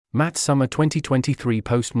Maths Summer 2023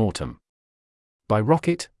 Postmortem. By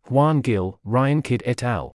Rocket, Juan Gil, Ryan Kidd et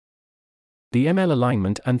al. The ML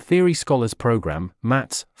Alignment and Theory Scholars Program,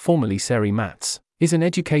 MATS, formerly SERI MATS, is an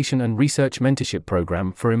education and research mentorship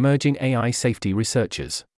program for emerging AI safety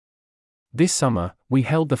researchers. This summer, we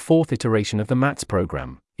held the fourth iteration of the MATS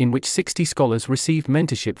program, in which 60 scholars received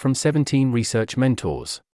mentorship from 17 research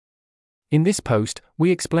mentors. In this post, we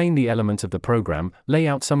explain the elements of the program, lay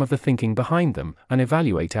out some of the thinking behind them, and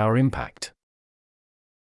evaluate our impact.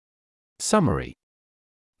 Summary.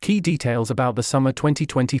 Key details about the Summer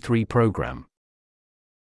 2023 program.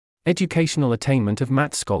 Educational attainment of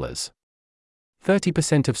MATS scholars.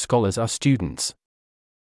 30% of scholars are students.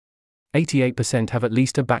 88% have at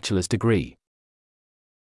least a bachelor's degree.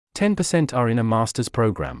 10% are in a master's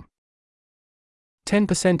program.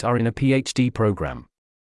 10% are in a PhD program.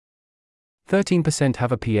 13%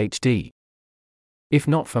 have a PhD. If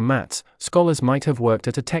not for MATS, scholars might have worked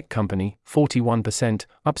at a tech company, 41%,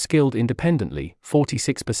 upskilled independently,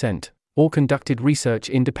 46%, or conducted research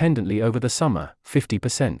independently over the summer,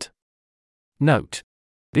 50%. Note: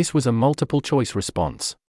 this was a multiple choice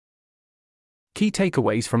response. Key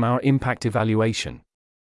takeaways from our impact evaluation.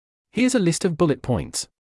 Here's a list of bullet points.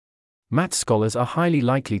 MATS scholars are highly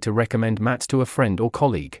likely to recommend MATS to a friend or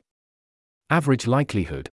colleague. Average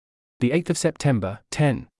likelihood. The 8th of September,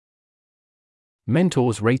 10.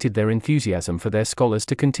 Mentors rated their enthusiasm for their scholars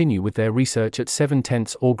to continue with their research at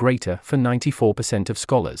 7/10 or greater for 94% of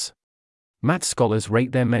scholars. MATS scholars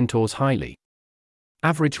rate their mentors highly.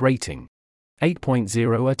 Average rating.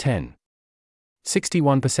 8.0 or 10.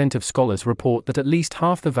 61% of scholars report that at least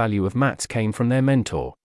half the value of MATS came from their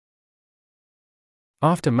mentor.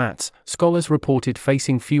 After MATS, scholars reported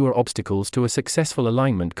facing fewer obstacles to a successful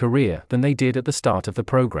alignment career than they did at the start of the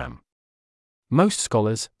program. Most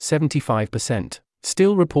scholars, 75%,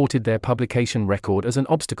 still reported their publication record as an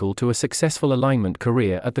obstacle to a successful alignment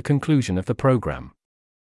career at the conclusion of the program.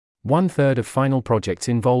 1/3 of final projects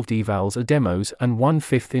involved evals or demos, and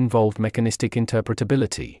 1/5 involved mechanistic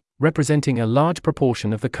interpretability, representing a large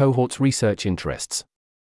proportion of the cohort's research interests.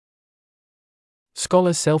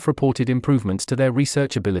 Scholars self-reported improvements to their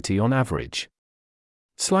researchability on average.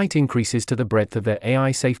 Slight increases to the breadth of their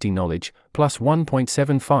AI safety knowledge, plus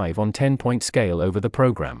 1.75 on 10-point scale over the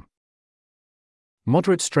program.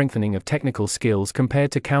 Moderate strengthening of technical skills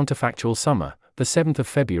compared to counterfactual summer, the 7th of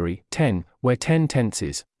February, 10, where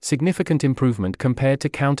 10/10 significant improvement compared to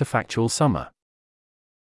counterfactual summer.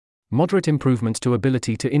 Moderate improvements to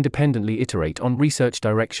ability to independently iterate on research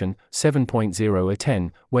direction, 7.0 or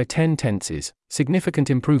 10, where 10/10 significant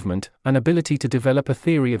improvement, and ability to develop a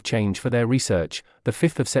theory of change for their research, the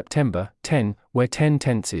 5th of September, 10, where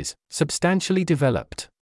 10/10 substantially developed.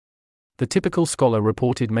 The typical scholar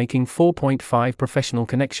reported making 4.5 professional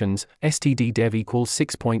connections, STD Dev equals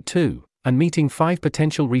 6.2, and meeting 5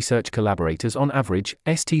 potential research collaborators on average,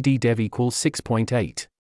 STD Dev equals 6.8.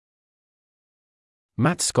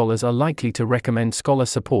 MATS scholars are likely to recommend Scholar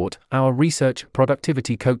Support, our research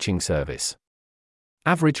productivity coaching service.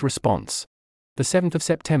 Average response. The 7th of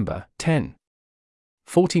September, 10.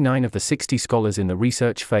 49 of the 60 scholars in the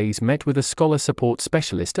research phase met with a Scholar Support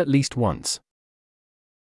specialist at least once.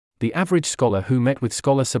 The average scholar who met with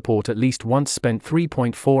Scholar Support at least once spent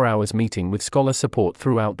 3.4 hours meeting with Scholar Support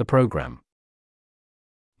throughout the program.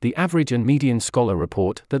 The average and median scholar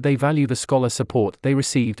report that they value the scholar support they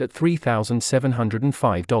received at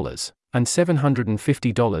 $3,705 and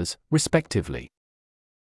 $750, respectively.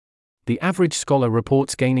 The average scholar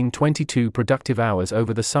reports gaining 22 productive hours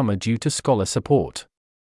over the summer due to scholar support.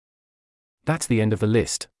 That's the end of the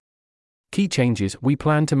list. Key changes we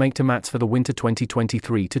plan to make to MATS for the winter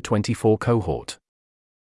 2023-24 cohort.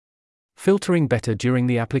 Filtering better during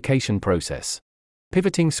the application process.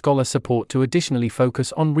 Pivoting scholar support to additionally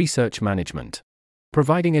focus on research management.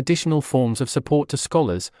 Providing additional forms of support to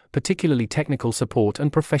scholars, particularly technical support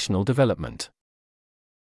and professional development.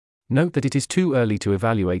 Note that it is too early to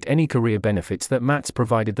evaluate any career benefits that MATS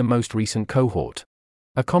provided the most recent cohort.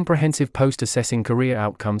 A comprehensive post-assessing career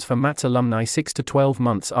outcomes for MATS alumni 6 to 12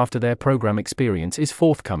 months after their program experience is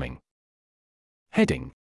forthcoming.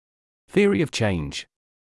 Heading: Theory of Change.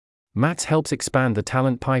 MATS helps expand the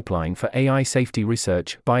talent pipeline for AI safety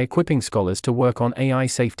research by equipping scholars to work on AI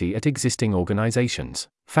safety at existing organizations,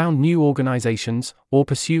 found new organizations, or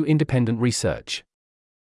pursue independent research.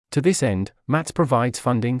 To this end, MATS provides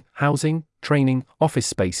funding, housing, training, office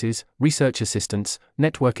spaces, research assistance,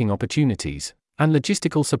 networking opportunities, and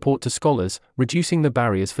logistical support to scholars, reducing the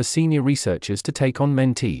barriers for senior researchers to take on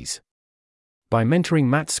mentees. By mentoring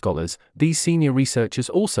MATS scholars, these senior researchers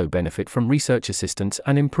also benefit from research assistance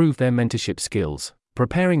and improve their mentorship skills,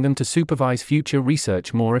 preparing them to supervise future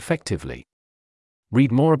research more effectively.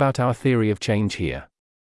 Read more about our theory of change here.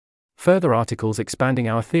 Further articles expanding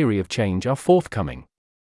our theory of change are forthcoming.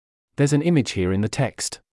 There's an image here in the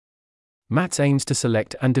text. MATS aims to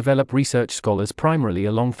select and develop research scholars primarily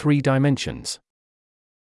along 3 dimensions.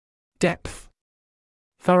 Depth.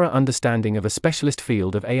 Thorough understanding of a specialist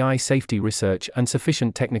field of AI safety research and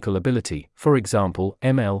sufficient technical ability, for example,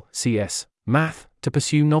 ML, CS, Math, to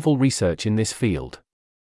pursue novel research in this field.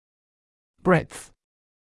 Breadth.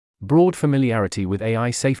 Broad familiarity with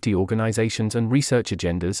AI safety organizations and research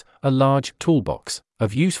agendas, a large toolbox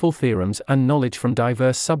of useful theorems and knowledge from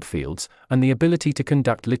diverse subfields, and the ability to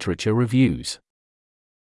conduct literature reviews.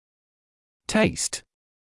 Taste.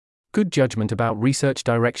 Good judgment about research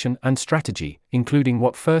direction and strategy, including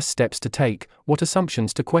what first steps to take, what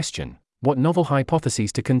assumptions to question, what novel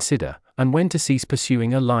hypotheses to consider, and when to cease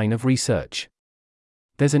pursuing a line of research.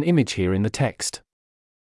 There's an image here in the text.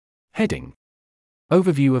 Heading.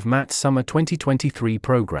 Overview of MATS Summer 2023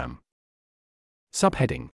 Program.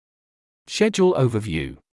 Subheading. Schedule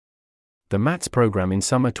overview. The MATS program in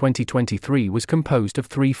summer 2023 was composed of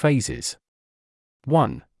 3 phases.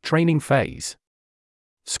 1. Training phase.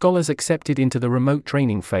 Scholars accepted into the remote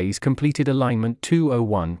training phase completed Alignment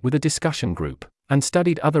 201 with a discussion group, and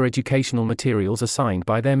studied other educational materials assigned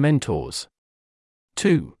by their mentors.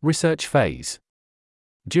 2. Research phase.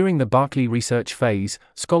 During the Berkeley research phase,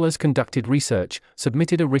 scholars conducted research,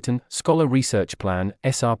 submitted a written Scholar Research Plan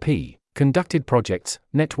 (SRP), conducted projects,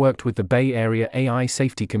 networked with the Bay Area AI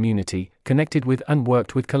safety community, connected with and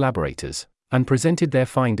worked with collaborators, and presented their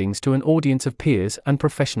findings to an audience of peers and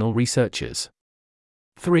professional researchers.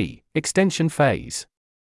 3. Extension phase.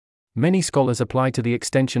 Many scholars apply to the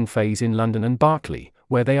extension phase in London and Berkeley,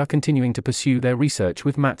 where they are continuing to pursue their research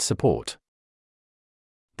with MATS support.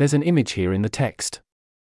 There's an image here in the text.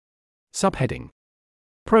 Subheading.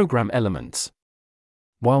 Program elements.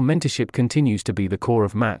 While mentorship continues to be the core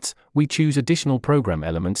of MATS, we choose additional program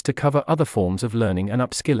elements to cover other forms of learning and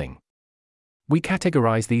upskilling. We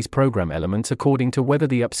categorize these program elements according to whether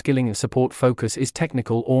the upskilling and support focus is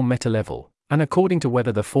technical or meta-level, and according to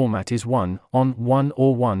whether the format is one-on-one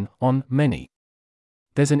or one-on-many.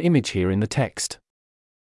 There's an image here in the text.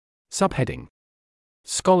 Subheading.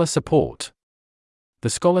 Scholar support. The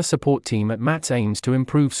scholar support team at MATS aims to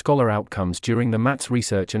improve scholar outcomes during the MATS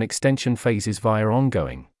research and extension phases via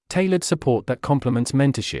ongoing, tailored support that complements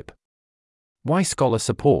mentorship. Why scholar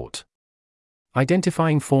support?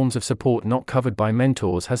 Identifying forms of support not covered by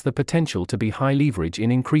mentors has the potential to be high leverage in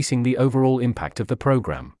increasing the overall impact of the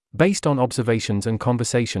program. Based on observations and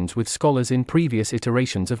conversations with scholars in previous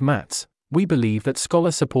iterations of MATS, we believe that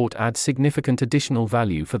scholar support adds significant additional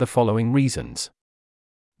value for the following reasons.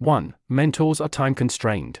 1. Mentors are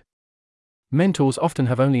time-constrained. Mentors often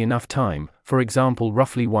have only enough time, for example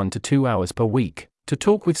roughly 1 to 2 hours per week, to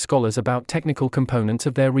talk with scholars about technical components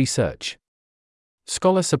of their research.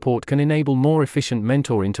 Scholar support can enable more efficient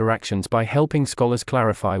mentor interactions by helping scholars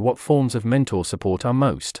clarify what forms of mentor support are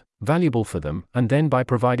most valuable for them, and then by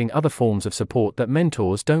providing other forms of support that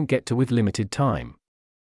mentors don't get to with limited time.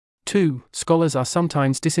 2. Scholars are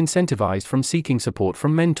sometimes disincentivized from seeking support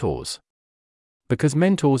from mentors. Because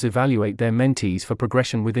mentors evaluate their mentees for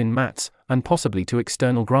progression within MATS, and possibly to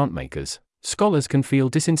external grantmakers, scholars can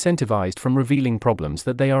feel disincentivized from revealing problems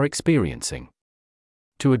that they are experiencing.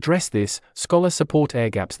 To address this, scholar support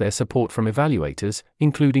airgaps their support from evaluators,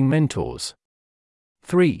 including mentors.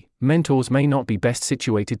 3. Mentors may not be best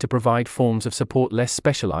situated to provide forms of support less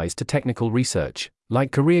specialized to technical research,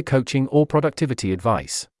 like career coaching or productivity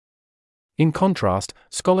advice. In contrast,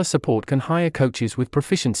 scholar support can hire coaches with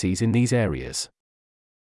proficiencies in these areas.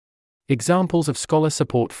 Examples of scholar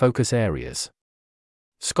support focus areas.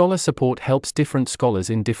 Scholar support helps different scholars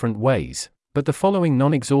in different ways, but the following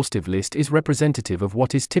non-exhaustive list is representative of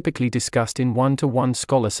what is typically discussed in one-to-one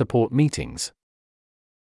scholar support meetings.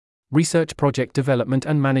 Research project development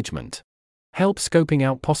and management. Help scoping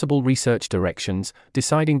out possible research directions,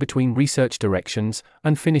 deciding between research directions,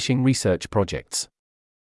 and finishing research projects.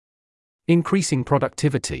 Increasing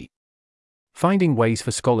productivity. Finding ways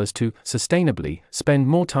for scholars to, sustainably, spend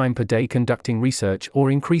more time per day conducting research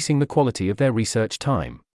or increasing the quality of their research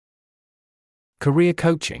time. Career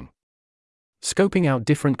coaching. Scoping out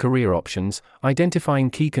different career options,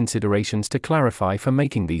 identifying key considerations to clarify for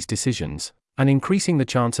making these decisions, and increasing the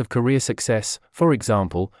chance of career success, for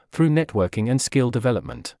example, through networking and skill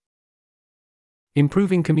development.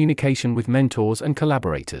 Improving communication with mentors and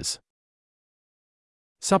collaborators.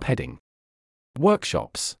 Subheading.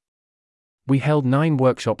 Workshops. We held 9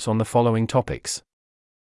 workshops on the following topics.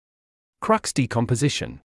 Crux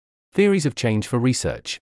decomposition. Theories of change for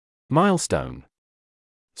research. Milestone.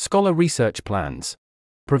 Scholar research plans.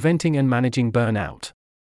 Preventing and managing burnout.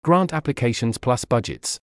 Grant applications plus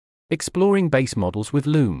budgets. Exploring base models with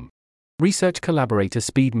Loom. Research collaborator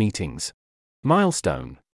speed meetings.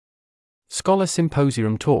 Milestone. Scholar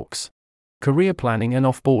symposium talks. Career planning and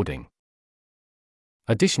offboarding.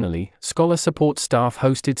 Additionally, Scholar support staff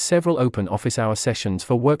hosted several open office hour sessions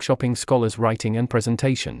for workshopping scholars' writing and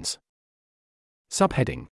presentations.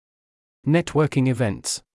 Subheading. Networking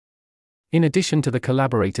events. In addition to the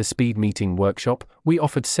collaborator speed meeting workshop, we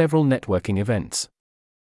offered several networking events.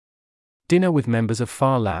 Dinner with members of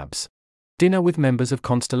FAR Labs. Dinner with members of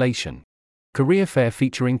Constellation. Career fair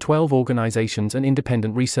featuring 12 organizations and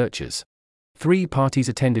independent researchers. 3 parties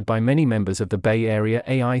attended by many members of the Bay Area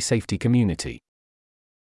AI safety community.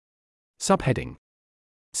 Subheading.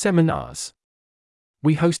 Seminars.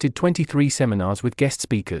 We hosted 23 seminars with guest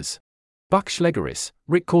speakers. Buck Schlegeris,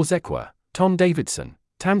 Rick Korzekwa, Tom Davidson,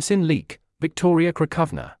 Tamsin Leek, Victoria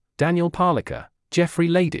Krakovna, Daniel Parlica, Jeffrey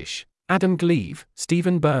Ladish, Adam Gleave,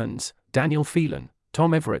 Stephen Burns, Daniel Phelan,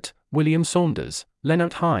 Tom Everett, William Saunders,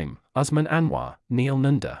 Leonard Heim, Usman Anwar, Neil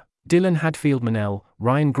Nunda, Dylan Hadfield-Manel,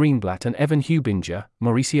 Ryan Greenblatt and Evan Hubinger,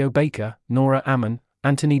 Mauricio Baker, Nora Ammon,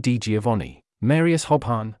 Anthony Di Giovanni, Marius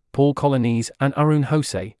Hobhan, Paul Colonese and Arun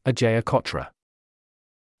Hose, Ajaya Kotra.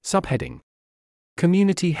 Subheading.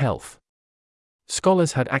 Community health.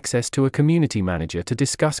 Scholars had access to a community manager to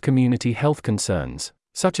discuss community health concerns,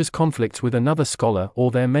 such as conflicts with another scholar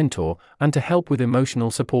or their mentor, and to help with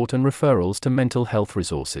emotional support and referrals to mental health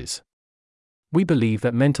resources. We believe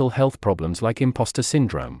that mental health problems like imposter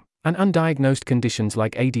syndrome and undiagnosed conditions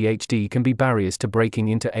like ADHD can be barriers to breaking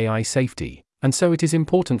into AI safety, and so it is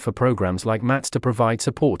important for programs like MATS to provide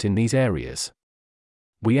support in these areas.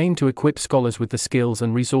 We aim to equip scholars with the skills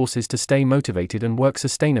and resources to stay motivated and work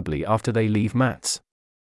sustainably after they leave MATS.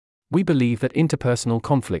 We believe that interpersonal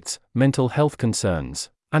conflicts, mental health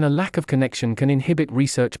concerns, and a lack of connection can inhibit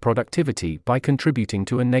research productivity by contributing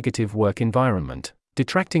to a negative work environment,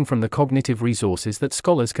 detracting from the cognitive resources that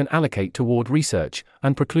scholars can allocate toward research,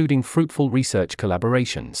 and precluding fruitful research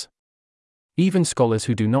collaborations. Even scholars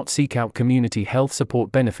who do not seek out community health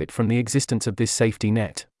support benefit from the existence of this safety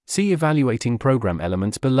net. See evaluating program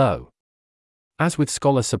elements below. As with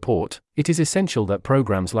scholar support, it is essential that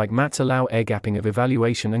programs like MATS allow air-gapping of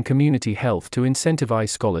evaluation and community health to incentivize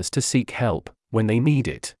scholars to seek help when they need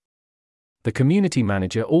it. The community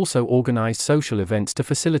manager also organized social events to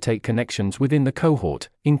facilitate connections within the cohort,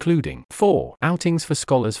 including 4 outings for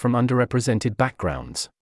scholars from underrepresented backgrounds.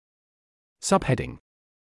 Subheading.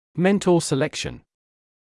 Mentor selection.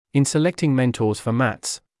 In selecting mentors for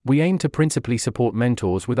MATS, we aim to principally support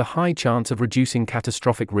mentors with a high chance of reducing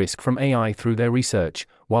catastrophic risk from AI through their research,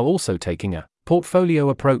 while also taking a portfolio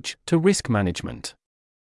approach to risk management.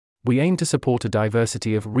 We aim to support a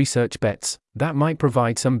diversity of research bets that might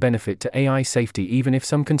provide some benefit to AI safety even if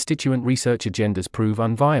some constituent research agendas prove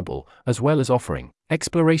unviable, as well as offering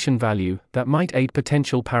exploration value that might aid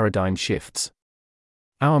potential paradigm shifts.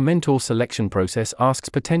 Our mentor selection process asks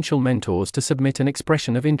potential mentors to submit an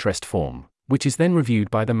expression of interest form, which is then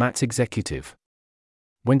reviewed by the MATS executive.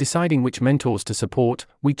 When deciding which mentors to support,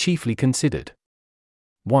 we chiefly considered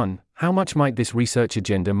 1. How much might this research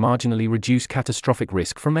agenda marginally reduce catastrophic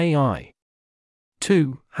risk from AI?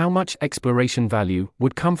 2. How much exploration value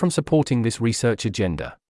would come from supporting this research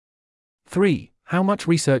agenda? 3. How much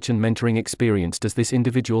research and mentoring experience does this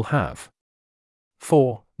individual have?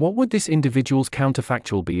 4. What would this individual's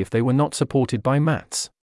counterfactual be if they were not supported by MATS?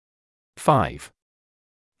 5.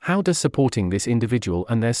 How does supporting this individual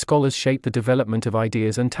and their scholars shape the development of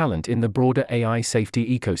ideas and talent in the broader AI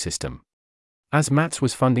safety ecosystem? As MATS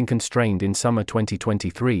was funding constrained in summer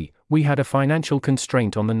 2023, we had a financial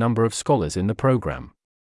constraint on the number of scholars in the program.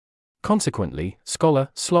 Consequently, scholar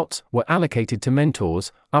slots were allocated to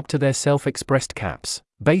mentors, up to their self-expressed caps,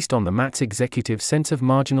 based on the MATS executive's sense of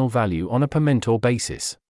marginal value on a per-mentor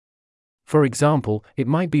basis. For example, it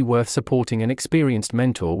might be worth supporting an experienced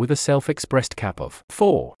mentor with a self-expressed cap of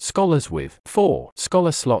 4 scholars with 4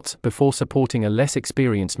 scholar slots before supporting a less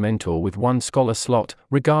experienced mentor with 1 scholar slot,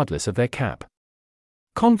 regardless of their cap.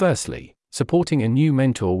 Conversely, supporting a new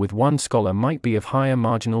mentor with 1 scholar might be of higher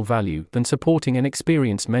marginal value than supporting an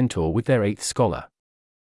experienced mentor with their 8th scholar.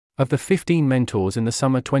 Of the 15 mentors in the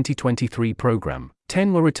summer 2023 program,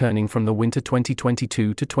 10 were returning from the winter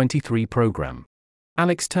 2022-23 program.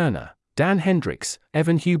 Alex Turner, Dan Hendricks,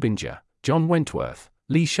 Evan Hubinger, John Wentworth,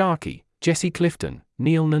 Lee Sharkey, Jesse Clifton,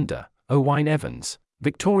 Neil Nunda, Owain Evans,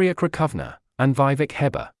 Victoria Krakovna, and Vivek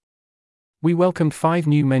Heber. We welcomed 5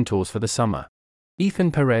 new mentors for the summer: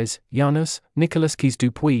 Ethan Perez, Janus, Nicholas Keys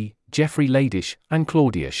Dupuis, Jeffrey Ladish, and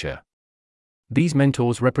Claudia Scher. These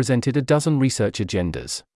mentors represented a dozen research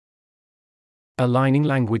agendas. aligning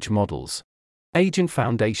language models, agent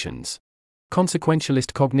foundations,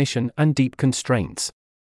 consequentialist cognition and deep constraints,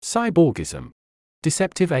 cyborgism,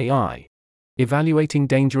 deceptive AI, evaluating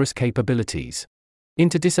dangerous capabilities,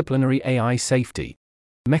 interdisciplinary AI safety,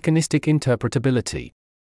 mechanistic interpretability,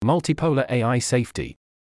 multipolar AI safety,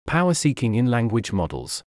 power seeking in language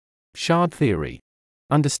models, shard theory,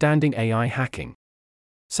 understanding AI hacking.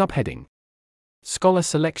 Subheading: Scholar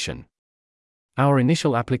selection. Our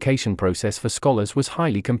initial application process for scholars was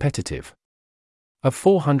highly competitive. Of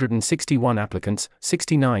 461 applicants,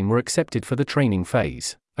 69 were accepted for the training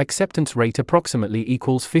phase. Acceptance rate approximately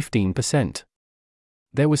equals 15%.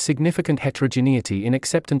 There was significant heterogeneity in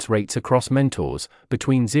acceptance rates across mentors,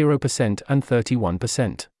 between 0% and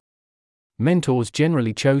 31%. Mentors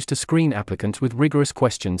generally chose to screen applicants with rigorous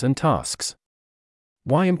questions and tasks.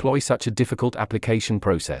 Why employ such a difficult application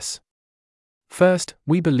process? First,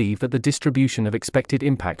 we believe that the distribution of expected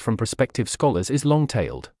impact from prospective scholars is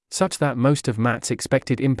long-tailed, such that most of MAT's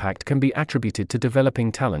expected impact can be attributed to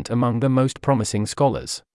developing talent among the most promising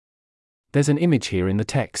scholars. There's an image here in the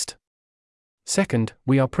text. Second,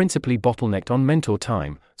 we are principally bottlenecked on mentor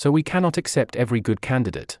time, so we cannot accept every good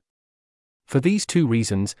candidate. For these two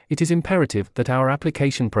reasons, it is imperative that our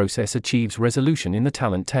application process achieves resolution in the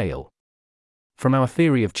talent tail. From our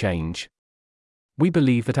theory of change, we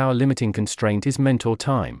believe that our limiting constraint is mentor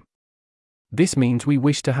time. This means we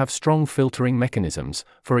wish to have strong filtering mechanisms,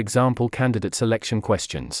 for example candidate selection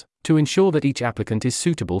questions, to ensure that each applicant is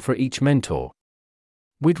suitable for each mentor.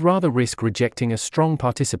 We'd rather risk rejecting a strong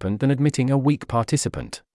participant than admitting a weak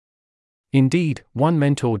participant. Indeed, one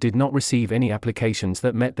mentor did not receive any applications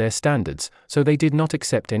that met their standards, so they did not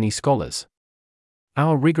accept any scholars.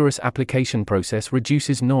 Our rigorous application process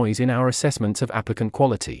reduces noise in our assessments of applicant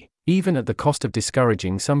quality, even at the cost of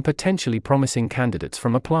discouraging some potentially promising candidates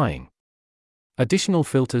from applying. Additional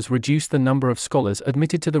filters reduce the number of scholars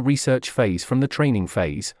admitted to the research phase from the training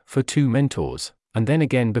phase, for 2 mentors, and then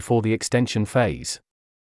again before the extension phase.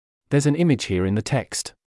 There's an image here in the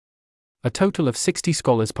text. A total of 60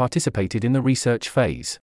 scholars participated in the research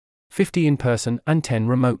phase, 50 in person and 10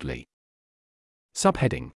 remotely.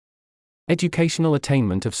 Subheading: Educational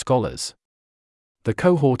attainment of scholars. The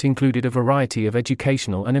cohort included a variety of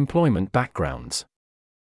educational and employment backgrounds.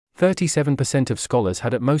 37% of scholars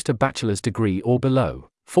had at most a bachelor's degree or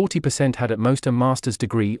below, 40% had at most a master's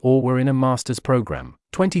degree or were in a master's program,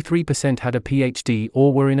 23% had a PhD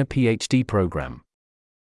or were in a PhD program.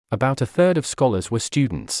 About a third of scholars were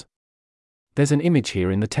students. There's an image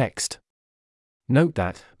here in the text. Note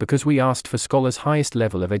that, because we asked for scholars' highest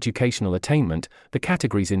level of educational attainment, the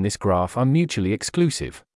categories in this graph are mutually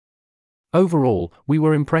exclusive. Overall, we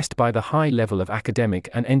were impressed by the high level of academic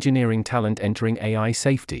and engineering talent entering AI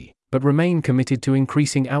safety, but remain committed to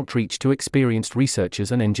increasing outreach to experienced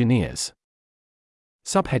researchers and engineers.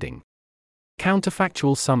 Subheading: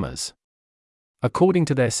 Counterfactual summers. According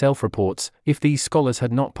to their self-reports, if these scholars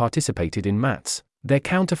had not participated in MATs, their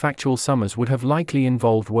counterfactual summers would have likely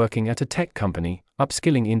involved working at a tech company,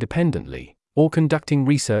 upskilling independently, or conducting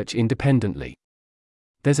research independently.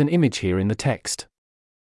 There's an image here in the text.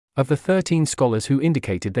 Of the 13 scholars who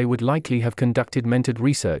indicated they would likely have conducted mentored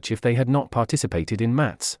research if they had not participated in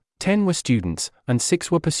MATs, 10 were students, and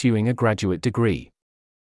 6 were pursuing a graduate degree.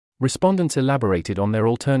 Respondents elaborated on their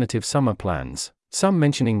alternative summer plans, some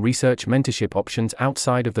mentioning research mentorship options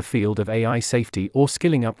outside of the field of AI safety or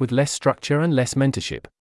skilling up with less structure and less mentorship.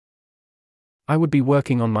 I would be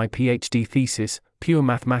working on my PhD thesis, pure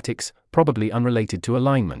mathematics, probably unrelated to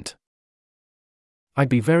alignment. I'd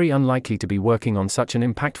be very unlikely to be working on such an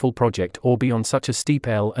impactful project or be on such a steep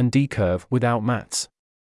L&D curve without maths.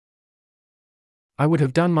 I would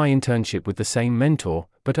have done my internship with the same mentor,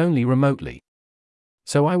 but only remotely.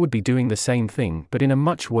 So I would be doing the same thing but in a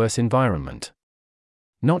much worse environment.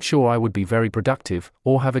 Not sure I would be very productive,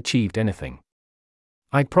 or have achieved anything.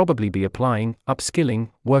 I'd probably be applying,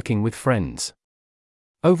 upskilling, working with friends.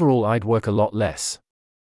 Overall I'd work a lot less.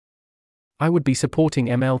 I would be supporting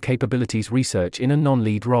ML capabilities research in a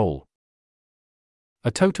non-lead role.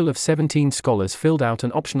 A total of 17 scholars filled out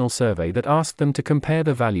an optional survey that asked them to compare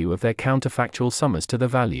the value of their counterfactual summers to the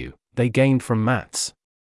value they gained from MATs.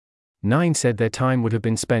 9 said their time would have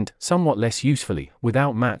been spent somewhat less usefully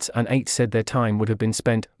without MATs, and 8 said their time would have been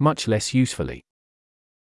spent much less usefully.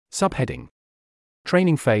 Subheading: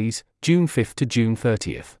 Training phase, June 5 to June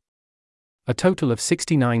 30. A total of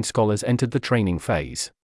 69 scholars entered the training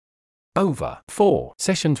phase. Over 4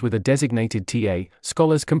 sessions with a designated TA,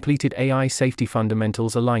 scholars completed AI Safety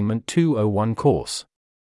Fundamentals Alignment 201 course.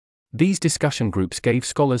 These discussion groups gave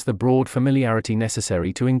scholars the broad familiarity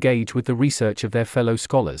necessary to engage with the research of their fellow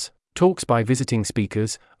scholars, talks by visiting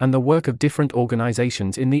speakers, and the work of different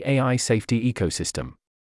organizations in the AI safety ecosystem.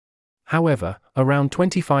 However, around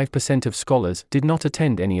 25% of scholars did not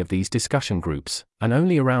attend any of these discussion groups, and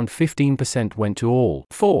only around 15% went to all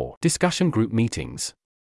 4 discussion group meetings.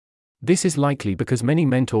 This is likely because many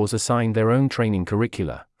mentors assigned their own training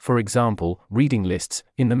curricula, for example, reading lists,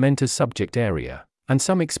 in the mentor's subject area, and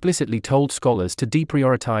some explicitly told scholars to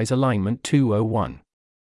deprioritize alignment 201.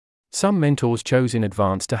 Some mentors chose in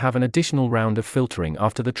advance to have an additional round of filtering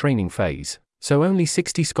after the training phase, so only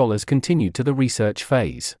 60 scholars continued to the research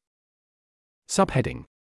phase. Subheading: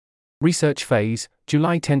 Research Phase,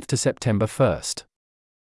 July 10 to September 1.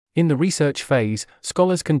 In the research phase,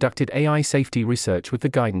 scholars conducted AI safety research with the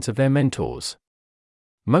guidance of their mentors.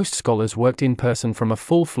 Most scholars worked in person from a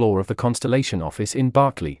full floor of the Constellation office in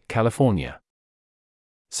Berkeley, California.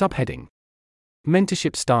 Subheading: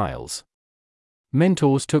 Mentorship Styles.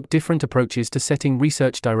 Mentors took different approaches to setting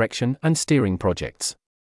research direction and steering projects.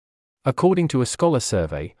 According to a scholar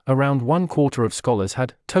survey, around 1/4 of scholars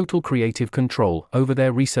had total creative control over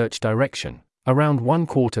their research direction, around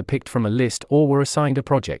 1/4 picked from a list or were assigned a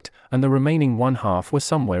project, and the remaining 1/2 were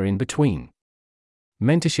somewhere in between.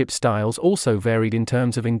 Mentorship styles also varied in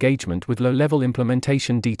terms of engagement with low-level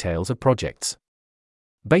implementation details of projects.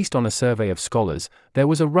 Based on a survey of scholars, there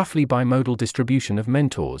was a roughly bimodal distribution of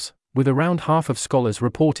mentors, with around half of scholars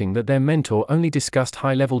reporting that their mentor only discussed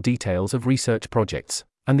high-level details of research projects,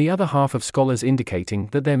 and the other half of scholars indicating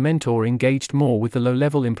that their mentor engaged more with the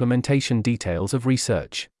low-level implementation details of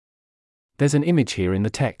research. There's an image here in the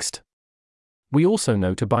text. We also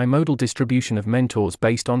note a bimodal distribution of mentors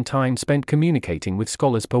based on time spent communicating with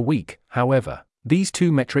scholars per week. However, these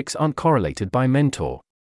two metrics aren't correlated by mentor.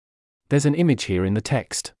 There's an image here in the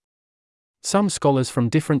text. Some scholars from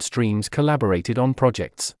different streams collaborated on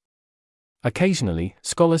projects. Occasionally,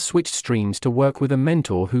 scholars switched streams to work with a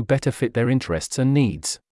mentor who better fit their interests and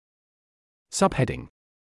needs. Subheading: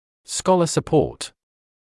 Scholar Support.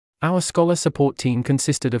 Our scholar support team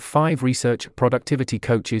consisted of 5 research productivity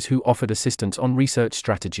coaches who offered assistance on research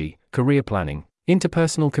strategy, career planning,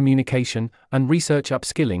 interpersonal communication, and research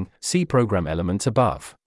upskilling. See program elements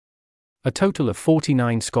above. A total of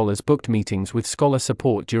 49 scholars booked meetings with scholar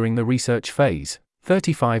support during the research phase,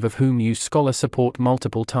 35 of whom used scholar support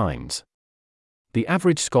multiple times. The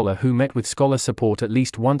average scholar who met with scholar support at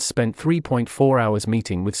least once spent 3.4 hours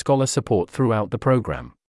meeting with scholar support throughout the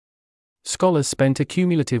program. Scholars spent a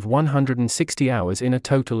cumulative 160 hours in a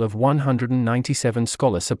total of 197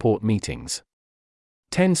 scholar support meetings.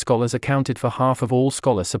 10 scholars accounted for half of all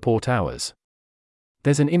scholar support hours.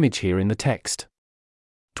 There's an image here in the text.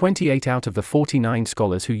 28 out of the 49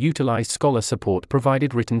 scholars who utilized scholar support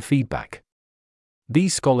provided written feedback.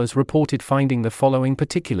 These scholars reported finding the following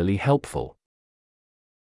particularly helpful.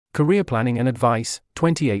 Career planning and advice,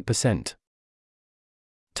 28%.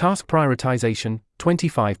 Task prioritization,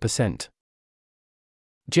 25%.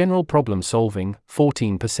 General problem solving,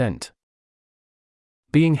 14%.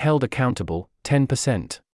 Being held accountable,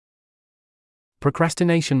 10%.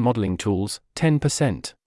 Procrastination modeling tools,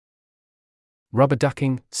 10%. Rubber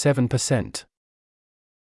ducking, 7%.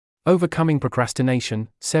 Overcoming procrastination,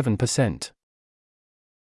 7%.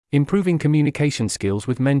 Improving communication skills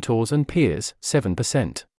with mentors and peers,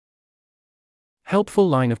 7%. Helpful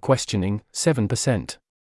line of questioning, 7%.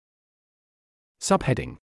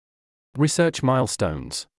 Subheading: Research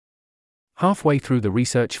milestones. Halfway through the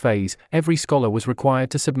research phase, every scholar was required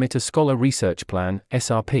to submit a Scholar Research Plan,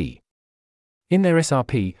 SRP. In their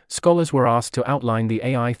SRP, scholars were asked to outline the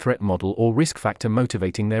AI threat model or risk factor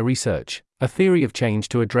motivating their research, a theory of change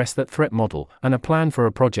to address that threat model, and a plan for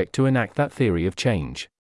a project to enact that theory of change.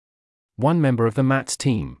 One member of the MATS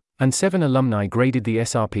team and 7 alumni graded the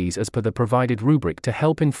SRPs as per the provided rubric to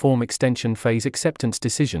help inform extension phase acceptance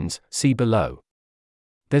decisions. See below.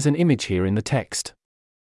 There's an image here in the text.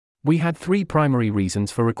 We had 3 primary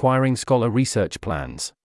reasons for requiring scholar research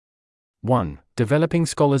plans. 1. Developing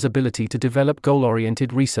scholars' ability to develop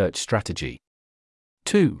goal-oriented research strategy.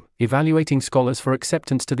 2. Evaluating scholars for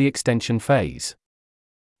acceptance to the extension phase.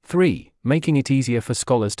 3. Making it easier for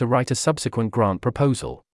scholars to write a subsequent grant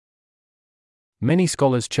proposal. Many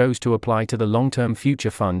scholars chose to apply to the Long-Term Future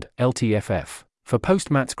Fund, LTFF, for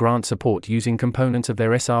post-MATS grant support using components of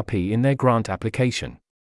their SRP in their grant application.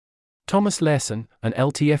 Thomas Lairson, an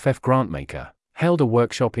LTFF grantmaker, held a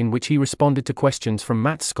workshop in which he responded to questions from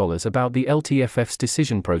MATS scholars about the LTFF's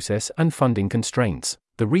decision process and funding constraints.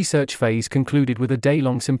 The research phase concluded with a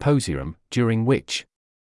day-long symposium, during which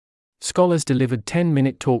scholars delivered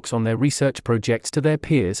 10-minute talks on their research projects to their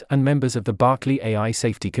peers and members of the Berkeley AI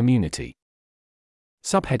safety community.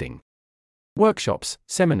 Subheading: Workshops,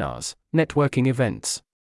 seminars, networking events.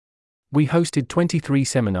 We hosted 23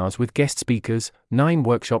 seminars with guest speakers, 9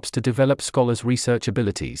 workshops to develop scholars' research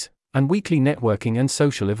abilities, and weekly networking and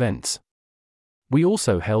social events. We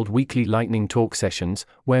also held weekly lightning talk sessions,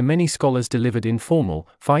 where many scholars delivered informal,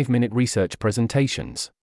 5-minute research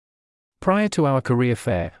presentations. Prior to our career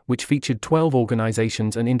fair, which featured 12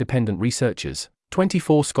 organizations and independent researchers,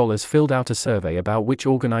 24 scholars filled out a survey about which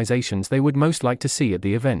organizations they would most like to see at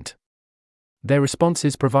the event. Their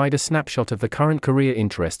responses provide a snapshot of the current career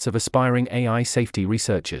interests of aspiring AI safety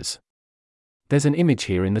researchers. There's an image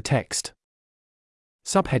here in the text.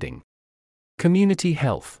 Subheading: Community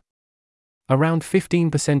Health. Around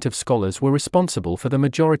 15% of scholars were responsible for the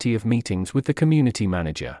majority of meetings with the community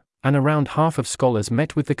manager, and around half of scholars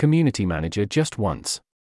met with the community manager just once.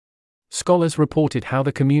 Scholars reported how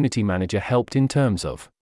the community manager helped in terms of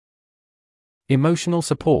emotional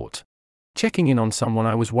support, checking in on someone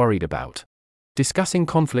I was worried about, discussing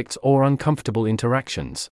conflicts or uncomfortable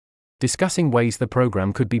interactions, discussing ways the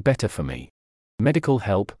program could be better for me, medical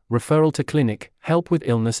help, referral to clinic, help with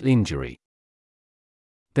illness, injury.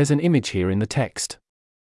 There's an image here in the text.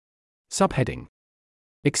 Subheading: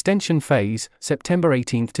 Extension Phase, September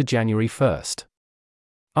 18 to January 1.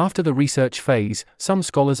 After the research phase, some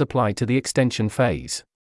scholars applied to the extension phase.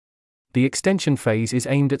 The extension phase is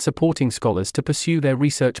aimed at supporting scholars to pursue their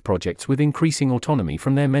research projects with increasing autonomy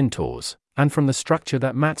from their mentors, and from the structure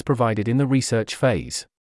that MATS provided in the research phase.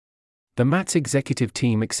 The MATS executive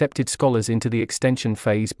team accepted scholars into the extension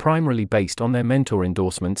phase primarily based on their mentor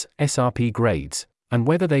endorsements, SRP grades, and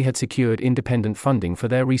whether they had secured independent funding for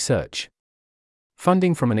their research.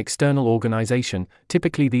 Funding from an external organization,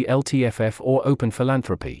 typically the LTFF or Open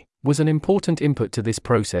Philanthropy, was an important input to this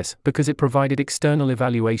process because it provided external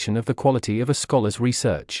evaluation of the quality of a scholar's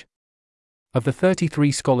research. Of the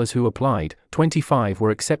 33 scholars who applied, 25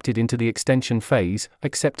 were accepted into the extension phase,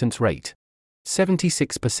 acceptance rate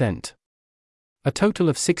 76%. A total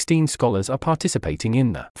of 16 scholars are participating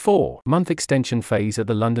in the 4-month extension phase at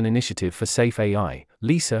the London Initiative for Safe AI,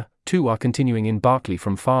 LISA, 2 are continuing in Berkeley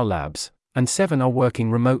from FAR Labs, and 7 are working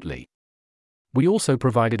remotely. We also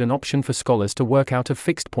provided an option for scholars to work out of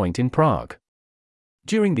Fixed Point in Prague.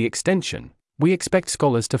 During the extension, we expect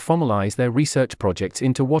scholars to formalize their research projects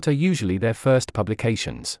into what are usually their first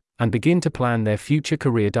publications, and begin to plan their future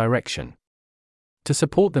career direction. To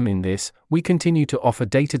support them in this, we continue to offer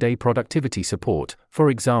day-to-day productivity support,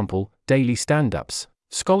 for example, daily stand-ups,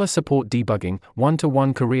 scholar support debugging,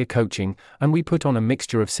 one-to-one career coaching, and we put on a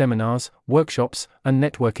mixture of seminars, workshops, and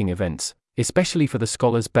networking events, especially for the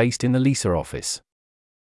scholars based in the LISA office.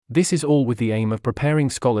 This is all with the aim of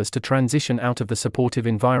preparing scholars to transition out of the supportive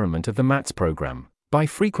environment of the MATS program, by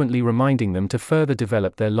frequently reminding them to further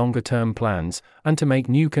develop their longer-term plans, and to make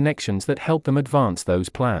new connections that help them advance those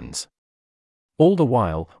plans. All the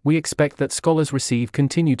while, we expect that scholars receive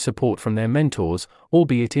continued support from their mentors,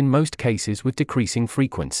 albeit in most cases with decreasing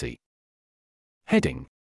frequency. Heading: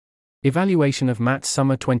 Evaluation of MATS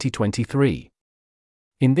Summer 2023.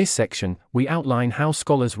 In this section, we outline how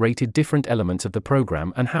scholars rated different elements of the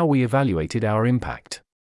program and how we evaluated our impact.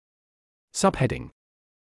 Subheading: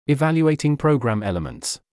 Evaluating program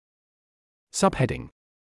elements. Subheading: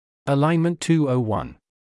 Alignment 201.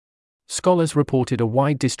 Scholars reported a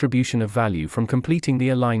wide distribution of value from completing the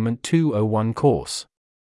Alignment 201 course.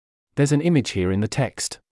 There's an image here in the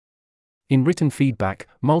text. In written feedback,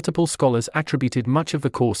 multiple scholars attributed much of the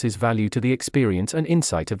course's value to the experience and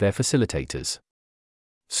insight of their facilitators.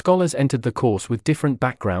 Scholars entered the course with different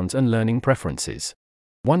backgrounds and learning preferences.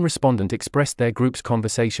 One respondent expressed their group's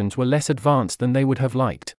conversations were less advanced than they would have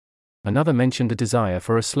liked. Another mentioned a desire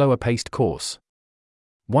for a slower-paced course.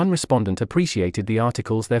 One respondent appreciated the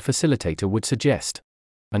articles their facilitator would suggest.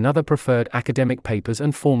 Another preferred academic papers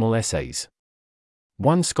and formal essays.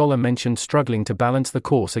 One scholar mentioned struggling to balance the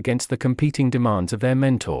course against the competing demands of their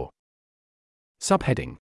mentor.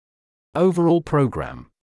 Subheading: Overall program.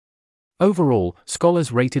 Overall,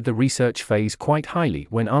 scholars rated the research phase quite highly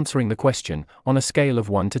when answering the question, on a scale of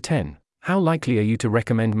 1 to 10, how likely are you to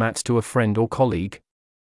recommend MATS to a friend or colleague?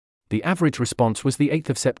 The average response was the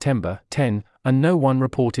 8th of September, 10, and no one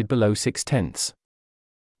reported below 6/10.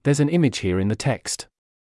 There's an image here in the text.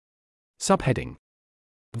 Subheading: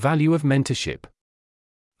 Value of mentorship.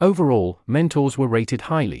 Overall, mentors were rated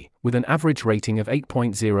highly, with an average rating of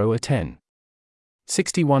 8.0 or 10.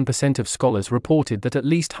 61% of scholars reported that at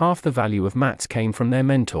least half the value of MATS came from their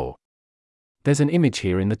mentor. There's an image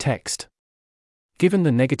here in the text. Given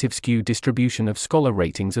the negative skew distribution of scholar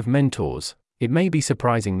ratings of mentors, it may be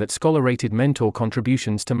surprising that scholar-rated mentor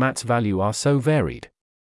contributions to MATS value are so varied.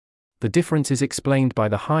 The difference is explained by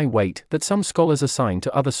the high weight that some scholars assign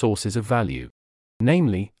to other sources of value.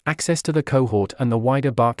 namely, access to the cohort and the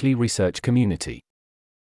wider Berkeley research community.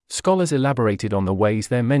 Scholars elaborated on the ways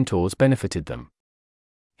their mentors benefited them.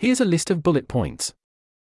 Here's a list of bullet points.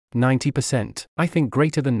 90%. I think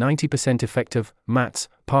greater than 90% effective, Mats,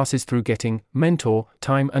 passes through getting mentor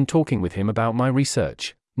time and talking with him about my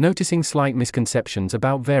research, noticing slight misconceptions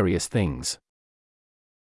about various things.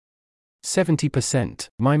 70%.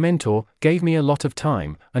 My mentor gave me a lot of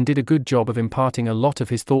time and did a good job of imparting a lot of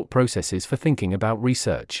his thought processes for thinking about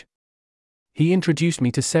research. He introduced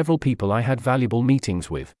me to several people I had valuable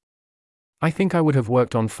meetings with. I think I would have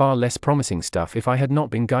worked on far less promising stuff if I had not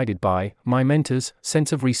been guided by my mentor's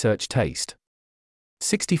sense of research taste.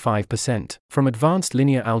 65%. From advanced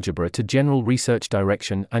linear algebra to general research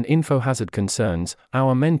direction and info hazard concerns,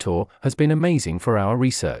 our mentor has been amazing for our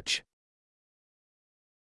research.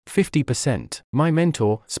 50%. My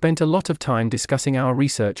mentor spent a lot of time discussing our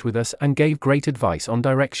research with us and gave great advice on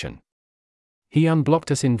direction. He unblocked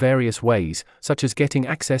us in various ways, such as getting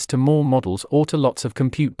access to more models or to lots of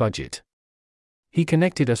compute budget. He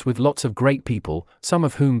connected us with lots of great people, some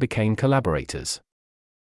of whom became collaborators.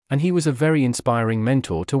 And he was a very inspiring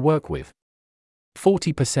mentor to work with.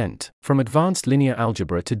 40%. From advanced linear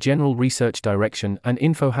algebra to general research direction and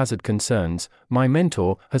info hazard concerns, my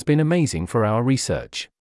mentor has been amazing for our research.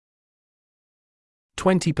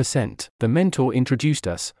 20%. The mentor introduced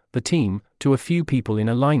us, the team, to a few people in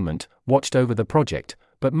alignment, watched over the project,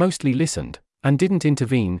 but mostly listened, and didn't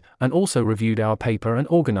intervene, and also reviewed our paper and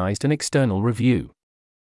organized an external review.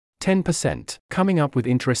 10%. Coming up with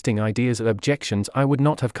interesting ideas or objections I would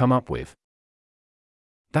not have come up with.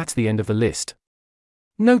 That's the end of the list.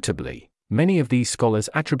 Notably, many of these scholars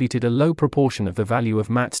attributed a low proportion of the value of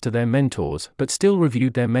Mats to their mentors but still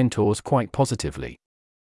reviewed their mentors quite positively.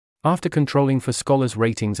 After controlling for scholars'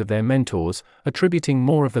 ratings of their mentors, attributing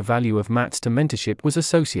more of the value of Mats to mentorship was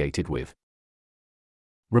associated with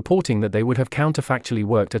reporting that they would have counterfactually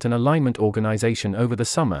worked at an alignment organization over the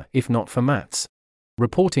summer if not for Mats.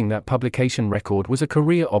 Reporting that publication record was a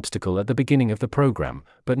career obstacle at the beginning of the program,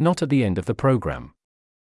 but not at the end of the program.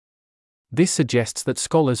 This suggests that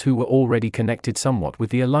scholars who were already connected somewhat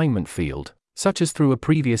with the alignment field, such as through a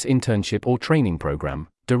previous internship or training program,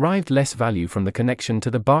 derived less value from the connection to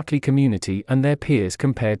the Berkeley community and their peers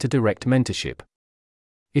compared to direct mentorship.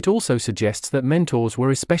 It also suggests that mentors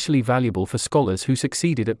were especially valuable for scholars who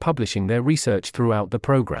succeeded at publishing their research throughout the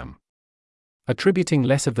program. Attributing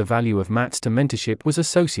less of the value of Mats to mentorship was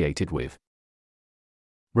associated with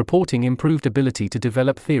reporting improved ability to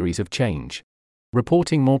develop theories of change.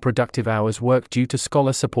 Reporting more productive hours worked due to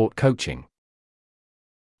scholar support coaching.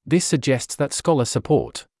 This suggests that scholar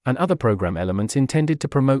support and other program elements intended to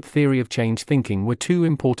promote theory of change thinking were two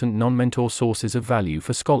important non-mentor sources of value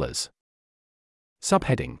for scholars.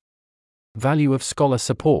 Subheading: Value of scholar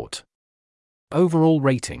support. Overall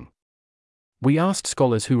rating. We asked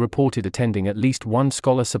scholars who reported attending at least one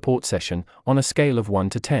scholar support session, on a scale of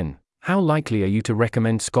 1 to 10, how likely are you to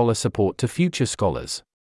recommend scholar support to future scholars?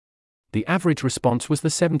 The average response was the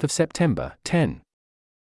 7th of September, 10.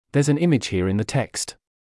 There's an image here in the text.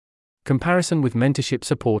 Comparison with mentorship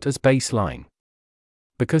support as baseline.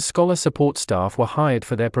 Because scholar support staff were hired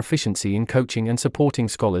for their proficiency in coaching and supporting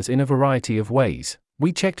scholars in a variety of ways,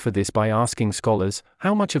 we checked for this by asking scholars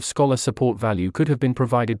how much of scholar support value could have been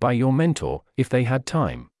provided by your mentor if they had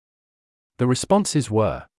time. The responses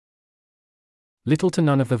were little to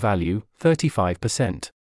none of the value,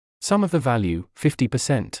 35%. Some of the value,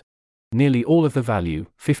 50%. Nearly all of the value,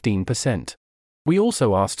 15%. We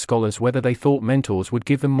also asked scholars whether they thought mentors would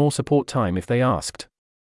give them more support time if they asked.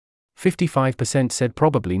 55% said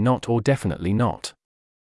probably not or definitely not.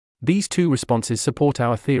 These two responses support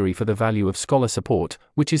our theory for the value of scholar support,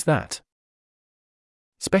 which is that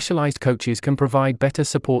specialized coaches can provide better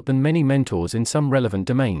support than many mentors in some relevant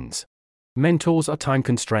domains. Mentors are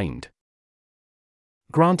time-constrained.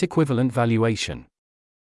 Grant equivalent valuation.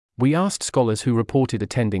 We asked scholars who reported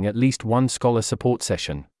attending at least one scholar support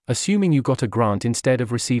session, assuming you got a grant instead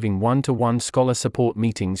of receiving one-to-one scholar support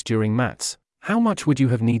meetings during Mats, how much would you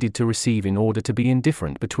have needed to receive in order to be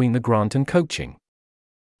indifferent between the grant and coaching?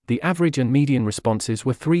 The average and median responses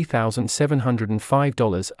were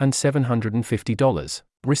 $3,705 and $750,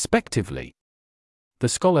 respectively. The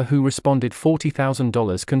scholar who responded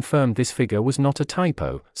 $40,000 confirmed this figure was not a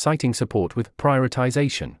typo, citing support with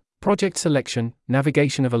prioritization, project selection,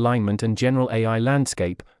 navigation of alignment and general AI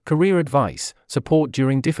landscape, career advice, support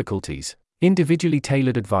during difficulties, individually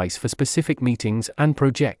tailored advice for specific meetings and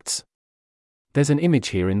projects. There's an image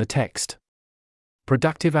here in the text.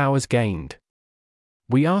 Productive hours gained.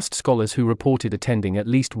 We asked scholars who reported attending at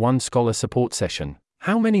least one scholar support session,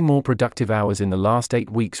 How many more productive hours in the last 8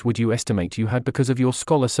 weeks would you estimate you had because of your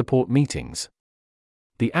scholar support meetings?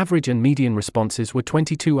 The average and median responses were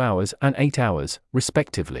 22 hours and 8 hours,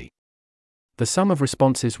 respectively. The sum of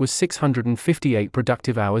responses was 658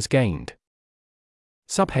 productive hours gained.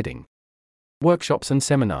 Subheading: Workshops and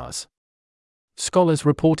seminars. Scholars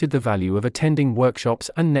reported the value of attending workshops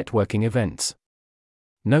and networking events.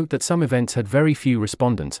 Note that some events had very few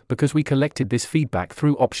respondents because we collected this feedback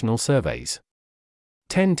through optional surveys.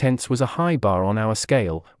 10/10 was a high bar on our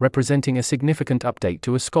scale, representing a significant update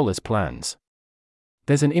to a scholar's plans.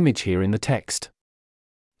 There's an image here in the text.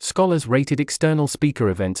 Scholars rated external speaker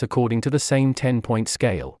events according to the same 10-point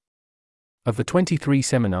scale. Of the 23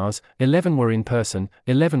 seminars, 11 were in person,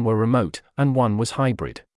 11 were remote, and 1 was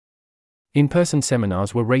hybrid. In-person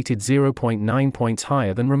seminars were rated 0.9 points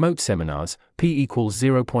higher than remote seminars, p equals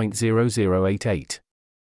 0.0088.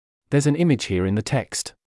 There's an image here in the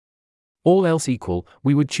text. All else equal,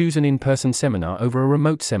 we would choose an in-person seminar over a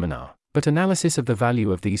remote seminar, but analysis of the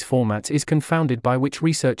value of these formats is confounded by which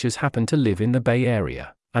researchers happen to live in the Bay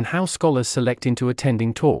Area, and how scholars select into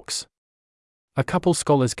attending talks. A couple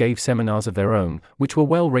scholars gave seminars of their own, which were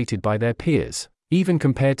well rated by their peers, even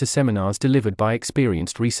compared to seminars delivered by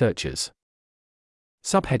experienced researchers.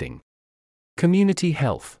 Subheading: Community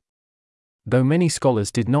health. Though many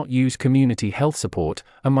scholars did not use community health support,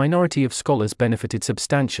 a minority of scholars benefited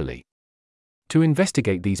substantially. To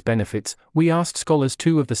investigate these benefits, we asked scholars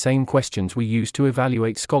 2 of the same questions we used to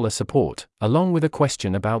evaluate scholar support, along with a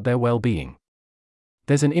question about their well-being.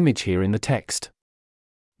 There's an image here in the text.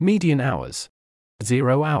 Median hours: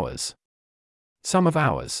 0 hours. Sum of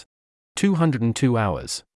hours: 202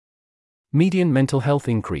 hours. Median mental health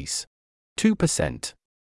increase: 2%.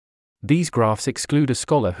 These graphs exclude a